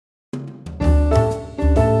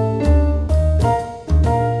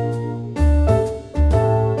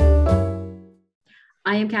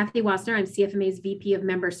I am Cathy Wasner. I'm CFMA's VP of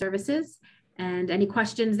Member Services. And any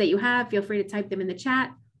questions that you have, feel free to type them in the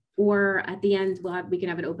chat, or at the end, we can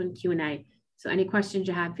have an open Q&A. So any questions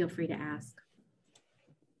you have, feel free to ask.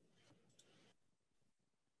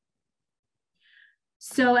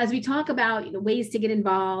 So as we talk about ways to get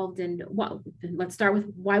involved, and let's start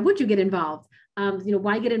with why would you get involved?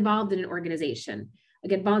 Why get involved in an organization?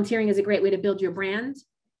 Again, volunteering is a great way to build your brand.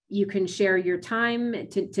 You can share your time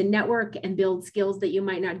to network and build skills that you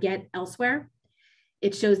might not get elsewhere.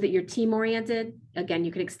 It shows that you're team oriented. Again,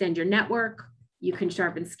 you can extend your network, you can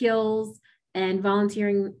sharpen skills, and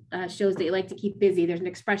volunteering shows that you like to keep busy. There's an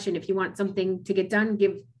expression, if you want something to get done,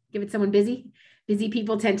 give it someone busy. Busy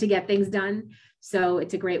people tend to get things done. So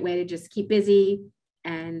it's a great way to just keep busy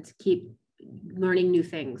and keep learning new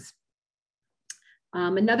things.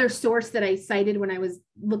 Another source that I cited when I was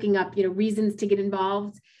looking up, reasons to get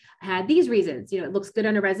involved, had these reasons. It looks good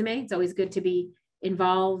on a resume. It's always good to be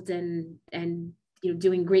involved and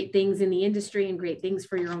doing great things in the industry and great things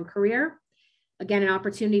for your own career. Again, an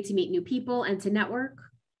opportunity to meet new people and to network.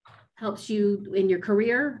 Helps you in your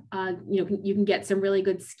career. You can get some really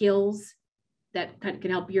good skills that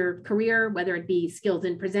can help your career, whether it be skills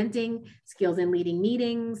in presenting, skills in leading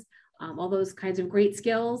meetings, all those kinds of great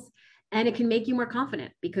skills. And it can make you more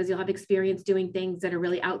confident because you'll have experience doing things that are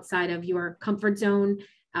really outside of your comfort zone,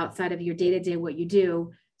 outside of your day-to-day what you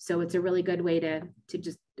do. So it's a really good way to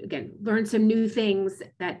just, again, learn some new things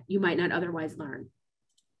that you might not otherwise learn.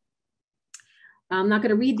 I'm not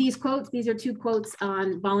going to read these quotes. These are two quotes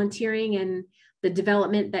on volunteering and the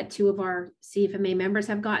development that two of our CFMA members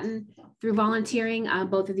have gotten through volunteering.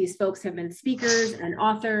 Both of these folks have been speakers and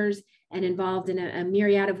authors and involved in a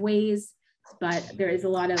myriad of ways, but there is a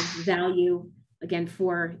lot of value, again,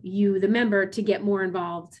 for you, the member, to get more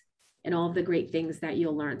involved in all of the great things that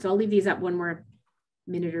you'll learn. So I'll leave these up one more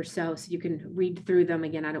minute or so you can read through them.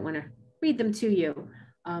 Again, I don't want to read them to you,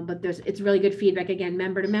 but it's really good feedback. Again,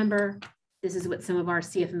 member to member, this is what some of our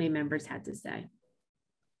CFMA members had to say.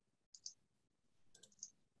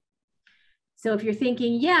 So if you're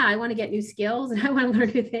thinking, yeah, I want to get new skills and I want to learn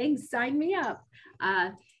new things, sign me up.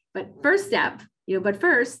 But first,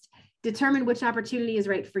 determine which opportunity is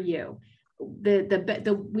right for you.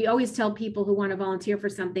 We always tell people who want to volunteer for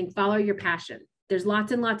something, follow your passion. There's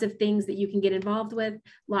lots and lots of things that you can get involved with,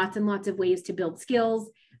 lots and lots of ways to build skills,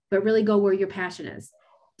 but really go where your passion is.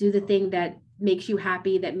 Do the thing that makes you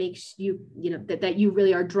happy, that makes you, that you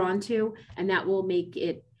really are drawn to, and that will make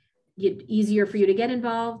it easier for you to get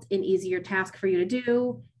involved, an easier task for you to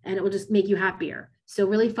do, and it will just make you happier. So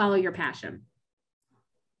really follow your passion.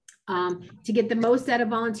 To get the most out of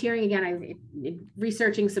volunteering, again, I'm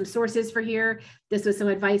researching some sources for here. This was some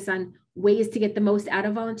advice on ways to get the most out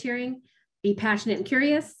of volunteering. Be passionate and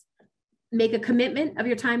curious. Make a commitment of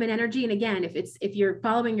your time and energy. And again, if you're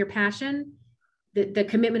following your passion, the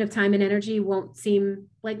commitment of time and energy won't seem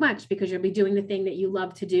like much because you'll be doing the thing that you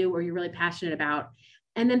love to do or you're really passionate about.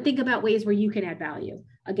 And then think about ways where you can add value.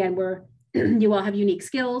 Again, where you all have unique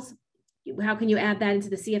skills. How can you add that into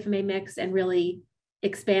the CFMA mix and really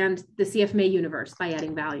expand the CFMA universe by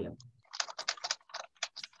adding value?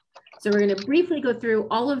 So we're going to briefly go through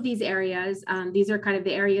all of these areas. These are kind of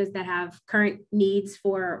the areas that have current needs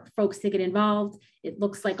for folks to get involved. It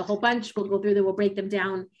looks like a whole bunch. We'll go through them. We'll break them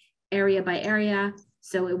down area by area,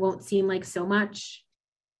 so it won't seem like so much.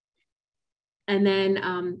 And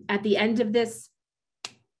then at the end of this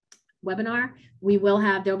webinar,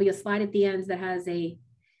 there'll be a slide at the end that has a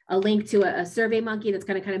link to a survey monkey that's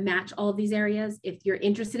going to kind of match all of these areas. If you're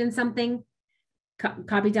interested in something,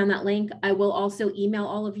 copy down that link. I will also email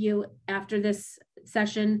all of you after this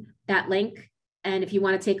session that link. And if you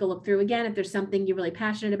want to take a look through again, if there's something you're really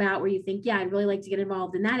passionate about where you think, yeah, I'd really like to get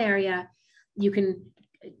involved in that area, you can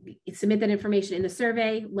submit that information in the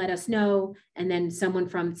survey, let us know, and then someone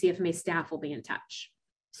from CFMA staff will be in touch.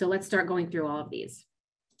 So let's start going through all of these.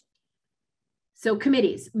 So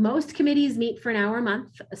committees, most committees meet for an hour a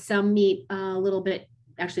month. Some meet a little bit,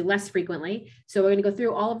 actually less frequently. So we're going to go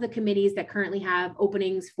through all of the committees that currently have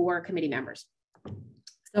openings for committee members.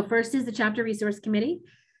 So first is the Chapter Resource Committee.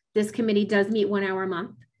 This committee does meet 1 hour a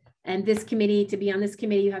month. And this committee, to be on this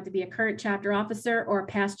committee, you have to be a current chapter officer or a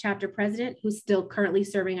past chapter president who's still currently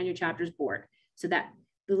serving on your chapter's board. So that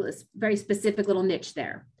is a very specific little niche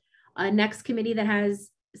there. Next committee that has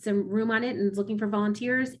some room on it and is looking for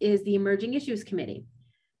volunteers is the Emerging Issues Committee.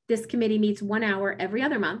 This committee meets 1 hour every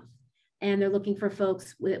other month, and they're looking for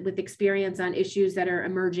folks with experience on issues that are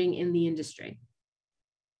emerging in the industry.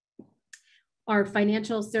 Our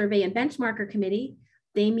Financial Survey and Benchmarker Committee,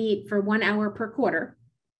 they meet for 1 hour per quarter.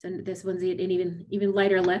 So this one's an even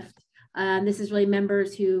lighter lift. This is really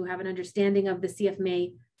members who have an understanding of the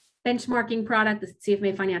CFMA benchmarking product, the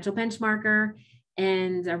CFMA financial benchmarker,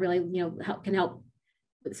 and really, can help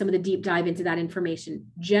with some of the deep dive into that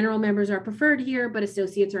information. General members are preferred here, but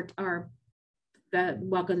associates are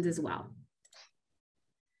welcomed as well.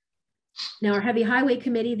 Now, our Heavy Highway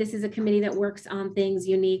Committee, this is a committee that works on things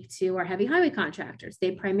unique to our heavy highway contractors.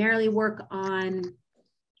 They primarily work on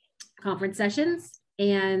conference sessions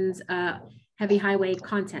and heavy highway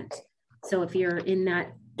content. So if you're in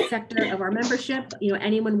that sector of our membership,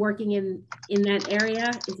 anyone working in that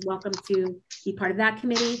area is welcome to be part of that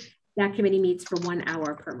committee. That committee meets for 1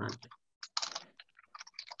 hour per month.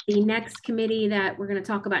 The next committee that we're going to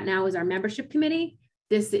talk about now is our membership committee.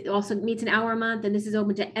 This also meets an hour a month, and this is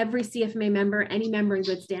open to every CFMA member, any member in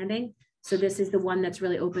good standing. So this is the one that's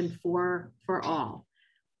really open for all.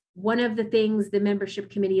 One of the things the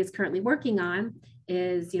membership committee is currently working on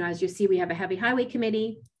is, as you see, we have a heavy highway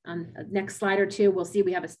committee. On the next slide or two, we'll see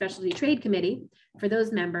we have a specialty trade committee for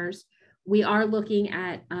those members. We are looking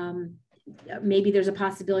at maybe there's a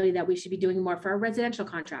possibility that we should be doing more for our residential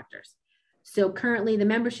contractors. So currently the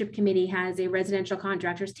membership committee has a residential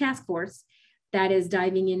contractors task force that is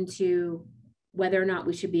diving into whether or not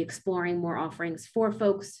we should be exploring more offerings for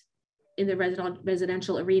folks in the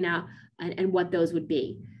residential arena and what those would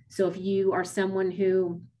be. So if you are someone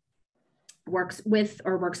who works with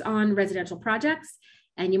or works on residential projects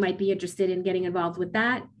and you might be interested in getting involved with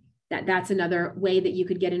that's another way that you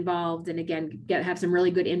could get involved and again, have some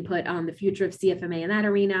really good input on the future of CFMA in that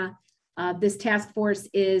arena. This task force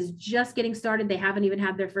is just getting started. They haven't even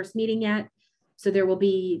had their first meeting yet. So there will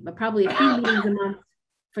be probably a few meetings a month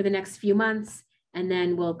for the next few months, and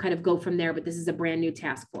then we'll kind of go from there, but this is a brand new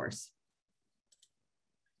task force.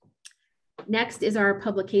 Next is our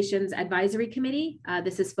Publications Advisory Committee.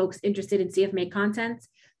 This is folks interested in CFMA content.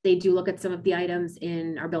 They do look at some of the items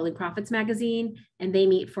in our Building Profits magazine, and they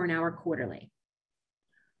meet for an hour quarterly.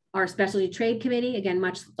 Our Specialty Trade Committee, again,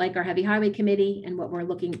 much like our Heavy Highway Committee and what we're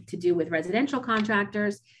looking to do with residential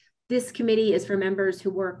contractors, this committee is for members who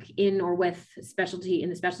work in or with specialty in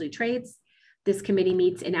the specialty trades. This committee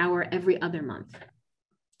meets an hour every other month.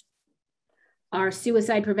 Our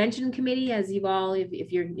Suicide Prevention Committee, as you've all,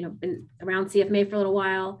 if you're been around CFMA for a little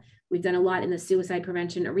while, we've done a lot in the suicide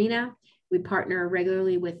prevention arena. We partner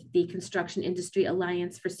regularly with the Construction Industry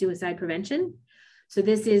Alliance for Suicide Prevention. So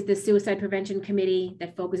this is the Suicide Prevention Committee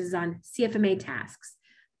that focuses on CFMA tasks.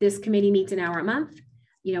 This committee meets an hour a month.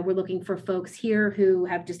 We're looking for folks here who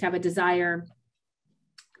just have a desire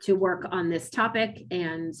to work on this topic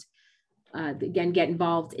and again, get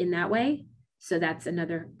involved in that way. So that's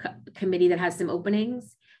another committee that has some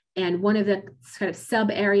openings. And one of the kind of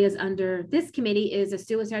sub areas under this committee is a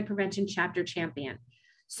suicide prevention chapter champion.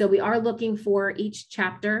 So we are looking for each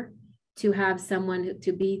chapter to have someone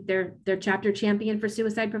to be their chapter champion for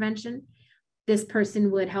suicide prevention. This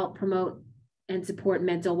person would help promote and support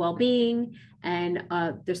mental well-being and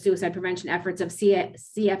the suicide prevention efforts of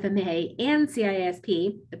CFMA and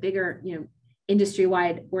CISP, the bigger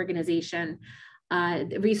industry-wide organization.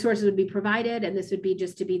 Resources would be provided, and this would be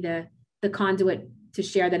just to be the conduit to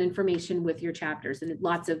share that information with your chapters, and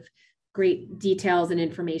lots of great details and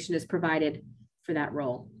information is provided for that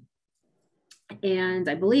role. And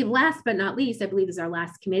I believe last but not least, I believe is our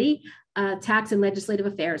last committee, Tax and Legislative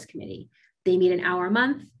Affairs Committee. They meet an hour a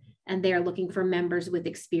month, and they are looking for members with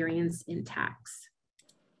experience in tax.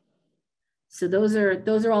 So those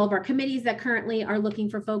are all of our committees that currently are looking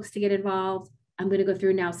for folks to get involved. I'm going to go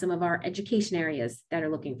through now some of our education areas that are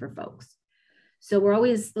looking for folks. So we're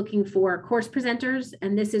always looking for course presenters,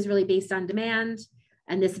 and this is really based on demand,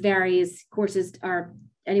 and this varies. Courses are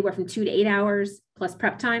anywhere from 2 to 8 hours plus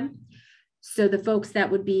prep time. So the folks that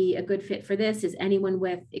would be a good fit for this is anyone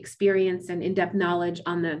with experience and in-depth knowledge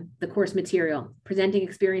on the course material. Presenting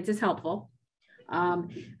experience is helpful.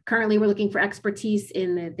 Currently, we're looking for expertise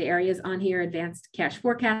in the areas on here: advanced cash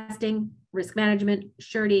forecasting, risk management,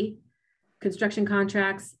 surety, construction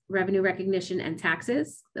contracts, revenue recognition, and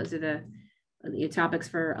taxes. Those are the topics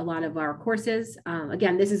for a lot of our courses.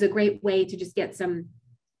 Again, this is a great way to just get some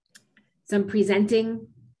presenting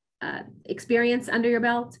experience under your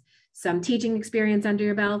belt, some teaching experience under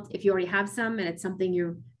your belt. If you already have some and it's something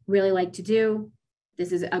you really like to do,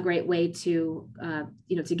 this is a great way to,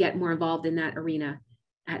 to get more involved in that arena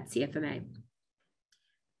at CFMA.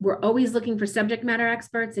 We're always looking for subject matter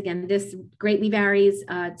experts. Again, this greatly varies.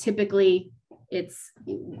 Typically, it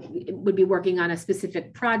would be working on a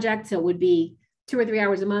specific project. So it would be 2 or 3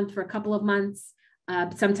 hours a month for a couple of months.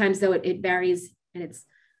 Sometimes though it varies and it's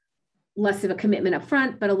less of a commitment up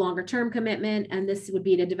front, but a longer term commitment. And this would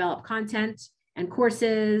be to develop content and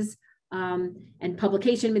courses and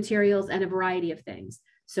publication materials and a variety of things.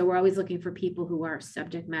 So we're always looking for people who are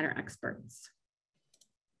subject matter experts.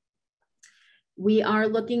 We are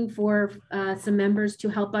looking for some members to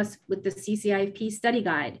help us with the CCIFP study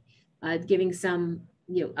guide, giving some,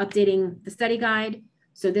 updating the study guide.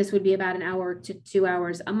 So this would be about 1 hour to 2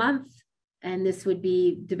 hours a month. And this would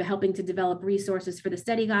be helping to develop resources for the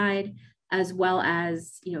study guide, as well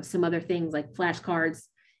as, some other things like flashcards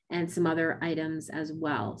and some other items as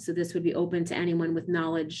well. So this would be open to anyone with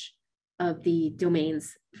knowledge of the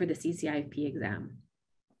domains for the CCIFP exam.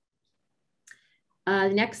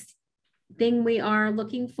 Next thing we are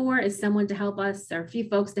looking for is someone to help us, or a few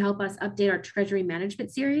folks to help us update our treasury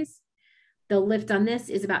management series. The lift on this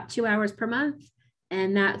is about 2 hours per month,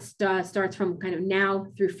 and that starts from kind of now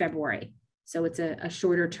through February. So it's a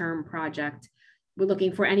shorter term project. We're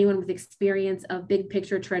looking for anyone with experience of big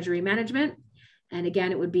picture treasury management. And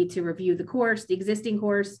again, it would be to review the course, the existing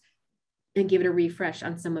course, and give it a refresh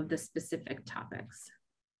on some of the specific topics.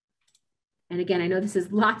 And again, I know this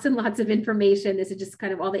is lots and lots of information. This is just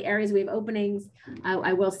kind of all the areas we have openings.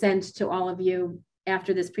 I will send to all of you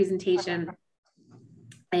after this presentation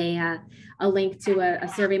a link to a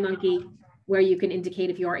SurveyMonkey where you can indicate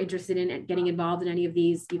if you are interested in getting involved in any of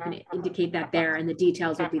these. You can indicate that there, and the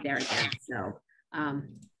details will be there again. So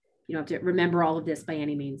you don't have to remember all of this by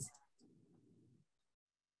any means.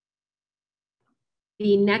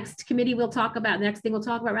 The next committee we'll talk about, next thing we'll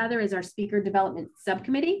talk about rather, is our speaker development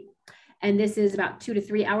subcommittee. And this is about 2 to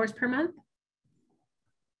 3 hours per month.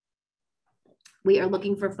 We are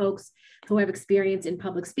looking for folks who have experience in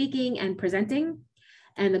public speaking and presenting.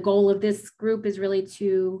 And the goal of this group is really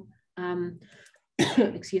to,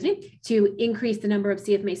 excuse me, to increase the number of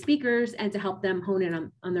CFMA speakers and to help them hone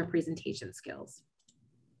in on their presentation skills.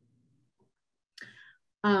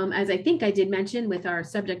 As I think I did mention with our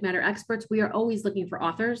subject matter experts, we are always looking for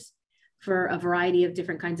authors for a variety of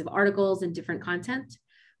different kinds of articles and different content.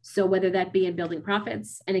 So whether that be in building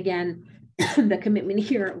profits, and again, the commitment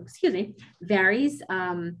here, excuse me, varies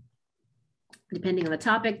depending on the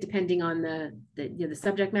topic, depending on the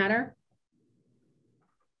subject matter.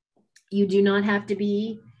 You do not have to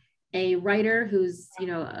be a writer who's,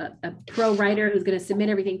 a pro writer who's going to submit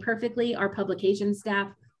everything perfectly. Our publication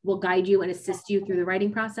staff will guide you and assist you through the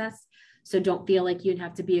writing process. So don't feel like you'd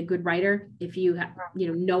have to be a good writer. If you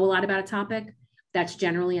know a lot about a topic, that's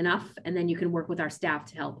generally enough. And then you can work with our staff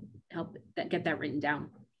to help get that written down.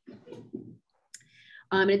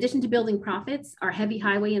 In addition to building profits, our heavy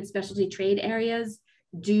highway and specialty trade areas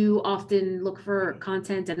do often look for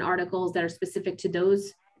content and articles that are specific to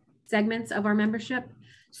those segments of our membership.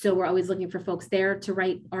 So we're always looking for folks there to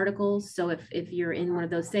write articles. So if you're in one of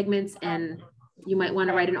those segments and you might want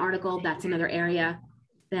to write an article, that's another area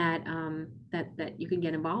that, that you can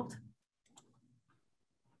get involved.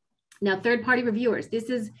 Now, third-party reviewers. This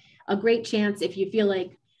is a great chance if you feel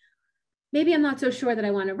like, maybe I'm not so sure that I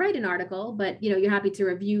want to write an article, but you're happy to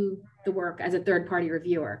review the work as a third-party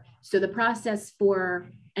reviewer. So the process for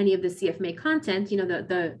any of the CFMA content,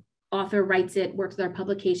 the author writes it, works with our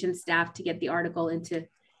publication staff to get the article into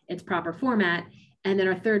its proper format. And then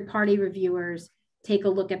our third-party reviewers take a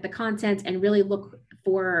look at the content and really look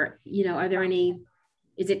for, are there any,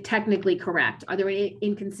 is it technically correct? Are there any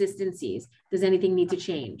inconsistencies? Does anything need to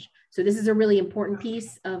change? So this is a really important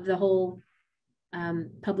piece of the whole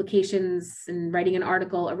publications and writing an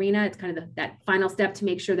article arena. It's kind of that final step to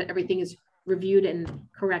make sure that everything is reviewed and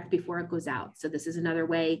correct before it goes out. So this is another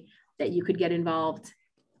way that you could get involved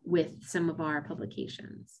with some of our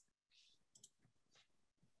publications.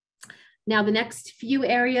 Now, the next few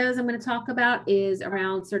areas I'm going to talk about is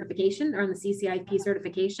around certification, or on the CCIP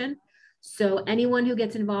certification. So anyone who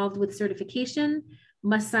gets involved with certification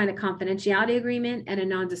must sign a confidentiality agreement and a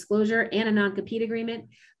non-disclosure and a non-compete agreement,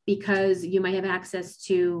 because you might have access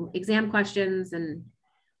to exam questions, and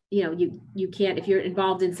you can't, if you're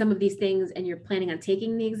involved in some of these things and you're planning on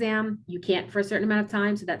taking the exam, you can't for a certain amount of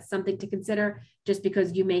time. So that's something to consider, just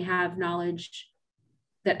because you may have knowledge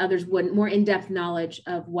that others wouldn't, more in-depth knowledge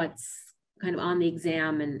of what's kind of on the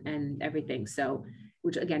exam and everything. So,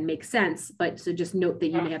 which again makes sense, but so just note that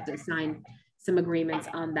you may have to sign some agreements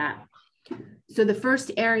on that. So the first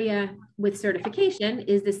area with certification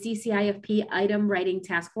is the CCIFP item writing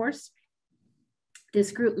task force.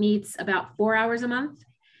 This group meets about 4 hours a month,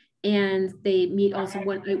 and they meet also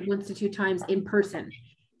once to 2 times in person.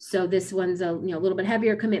 So this one's a little bit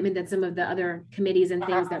heavier commitment than some of the other committees and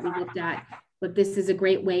things that we looked at. But this is a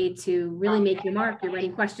great way to really make your mark. You're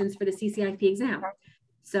writing questions for the CCIP exam.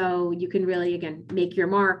 So you can really, again, make your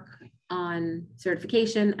mark on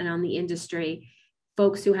certification and on the industry.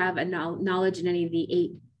 Folks who have a knowledge in any of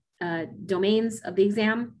the 8 domains of the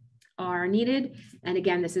exam are needed. And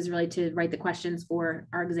again, this is really to write the questions for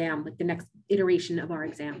our exam, like the next iteration of our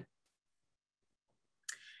exam.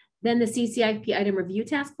 Then the CCIP item review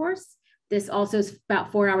task force. This also is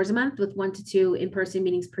about 4 hours a month with 1 to 2 in-person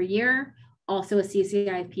meetings per year. Also a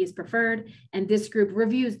CCIP is preferred. And this group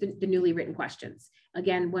reviews the newly written questions.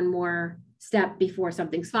 Again, one more step before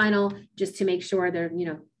something's final, just to make sure they're,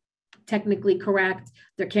 technically correct.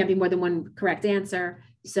 There can't be more than one correct answer.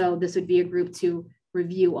 So this would be a group to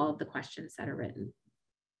review all of the questions that are written.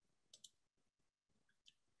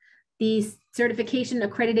 The Certification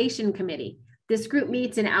Accreditation Committee. This group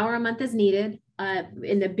meets an hour a month as needed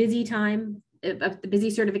in the busy time of the busy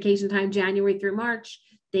certification time, January through March.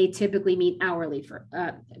 They typically meet weekly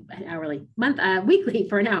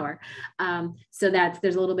for an hour. So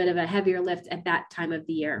there's a little bit of a heavier lift at that time of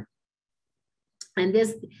the year. And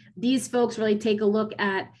these folks really take a look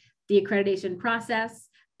at the accreditation process.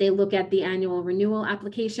 They look at the annual renewal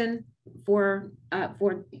application for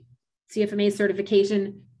CFMA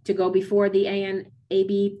certification to go before the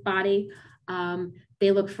ANAB body.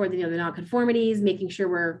 They look for the nonconformities, making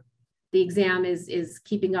sure the exam is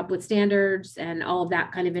keeping up with standards and all of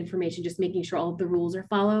that kind of information, just making sure all of the rules are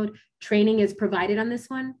followed. Training is provided on this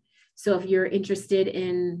one. So if you're interested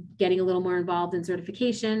in getting a little more involved in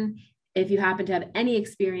certification, if you happen to have any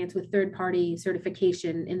experience with third-party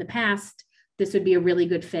certification in the past, this would be a really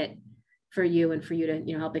good fit for you and for you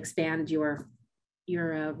to help expand your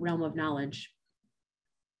realm of knowledge.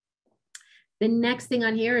 The next thing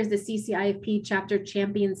on here is the CCIFP Chapter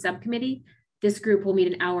Champion Subcommittee. This group will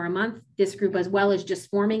meet an hour a month. This group as well is just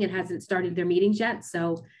forming and hasn't started their meetings yet.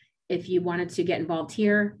 So if you wanted to get involved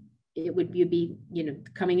here, you'd be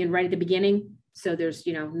coming in right at the beginning. So there's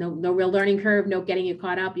no real learning curve, no getting you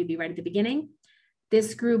caught up. You'd be right at the beginning.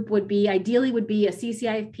 This group ideally would be a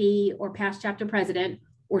CCIFP or past chapter president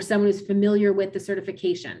or someone who's familiar with the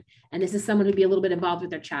certification. And this is someone who'd be a little bit involved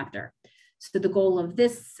with their chapter. So the goal of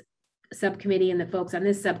this subcommittee and the folks on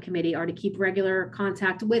this subcommittee are to keep regular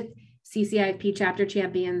contact with CCIFP chapter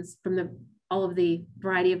champions from all of the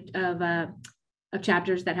variety of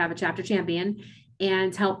chapters that have a chapter champion,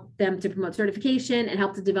 and help them to promote certification and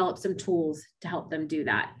help to develop some tools to help them do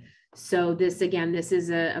that. So this is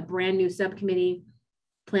a brand new subcommittee,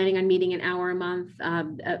 planning on meeting an hour a month.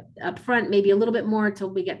 Up front, maybe a little bit more until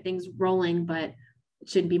we get things rolling, but it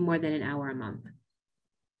shouldn't be more than an hour a month.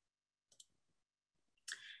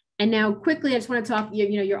 And now quickly, I just want to talk,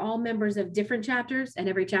 you're all members of different chapters and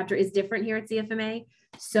every chapter is different here at CFMA.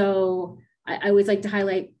 So I always like to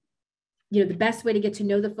highlight, the best way to get to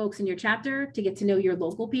know the folks in your chapter, to get to know your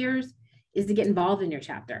local peers, is to get involved in your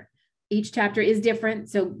chapter. Each chapter is different.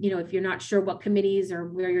 So, if you're not sure what committees or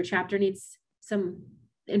where your chapter needs some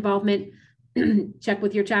involvement, check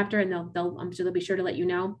with your chapter and I'm sure they'll be sure to let you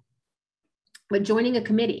know. But joining a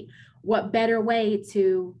committee, what better way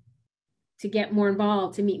to get more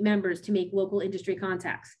involved, to meet members, to make local industry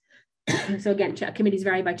contacts. So again, committees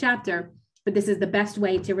vary by chapter, but this is the best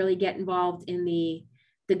way to really get involved in the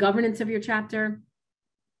governance of your chapter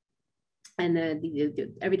and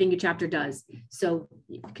everything your chapter does. So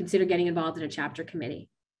consider getting involved in a chapter committee.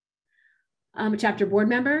 A chapter board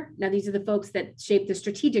member. Now these are the folks that shape the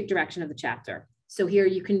strategic direction of the chapter. So here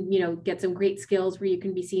you can, get some great skills where you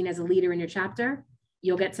can be seen as a leader in your chapter.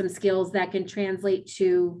 You'll get some skills that can translate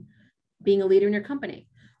to being a leader in your company.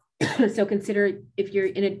 So consider, if you're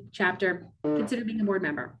in a chapter, consider being a board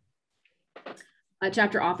member. A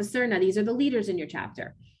chapter officer. Now these are the leaders in your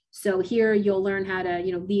chapter. So here you'll learn how to,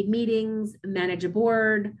 lead meetings, manage a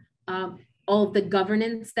board, all of the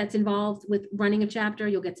governance that's involved with running a chapter.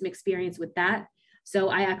 You'll get some experience with that. So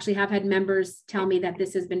I actually have had members tell me that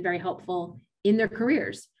this has been very helpful in their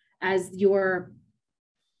careers as you're,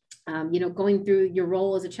 going through your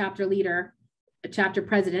role as a chapter leader, a chapter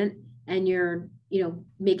president, and you're,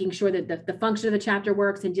 making sure that the function of the chapter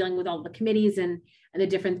works and dealing with all the committees and the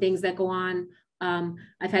different things that go on.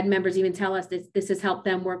 I've had members even tell us that this has helped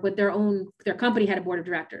them work with their company had a board of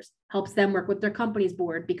directors, helps them work with their company's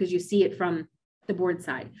board because you see it from the board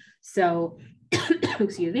side. So,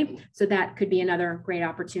 excuse me. So that could be another great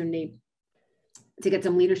opportunity to get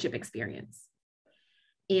some leadership experience.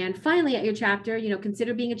 And finally, at your chapter,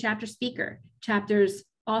 consider being a chapter speaker. Chapters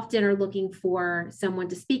often are looking for someone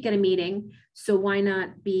to speak at a meeting. So why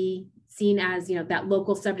not be seen as, that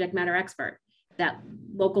local subject matter expert, that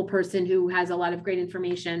local person who has a lot of great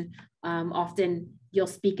information. Often you'll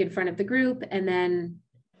speak in front of the group, and then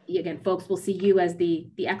again, folks will see you as the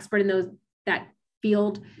expert in that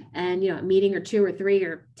field. And, a meeting or 2 or 3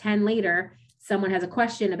 or 10 later, someone has a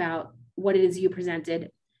question about what it is you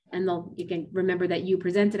presented, and you can remember that you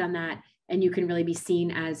presented on that, and you can really be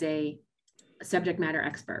seen as a subject matter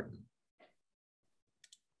expert.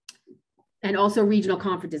 And also regional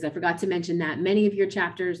conferences. I forgot to mention that many of your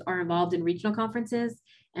chapters are involved in regional conferences.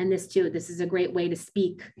 And this is a great way to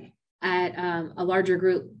speak at a larger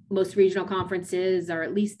group. Most regional conferences are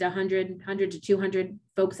at least 100 to 200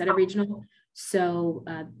 folks at a regional. So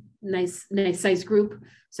nice size group.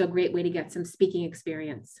 So a great way to get some speaking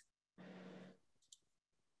experience.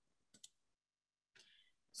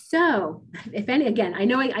 So if any, again, I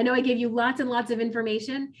know I gave you lots and lots of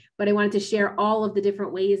information, but I wanted to share all of the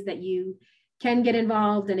different ways that you can get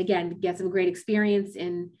involved. And again, get some great experience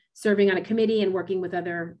in serving on a committee and working with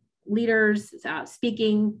other leaders,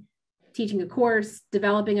 speaking, teaching a course,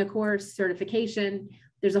 developing a course, certification.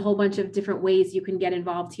 There's a whole bunch of different ways you can get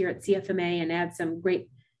involved here at CFMA and add some great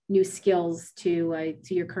new skills to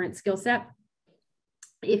your current skill set.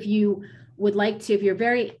 If you would like to, if you're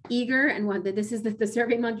very eager and want that, this is the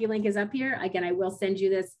SurveyMonkey link is up here. Again, I will send you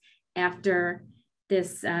this after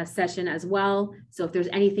this session as well. So if there's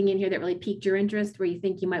anything in here that really piqued your interest where you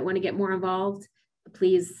think you might want to get more involved,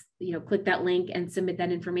 please, click that link and submit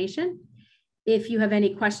that information. If you have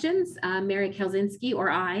any questions, Mary Kelzinski or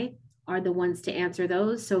I are the ones to answer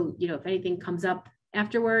those. So, if anything comes up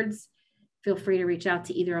afterwards, feel free to reach out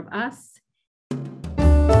to either of us.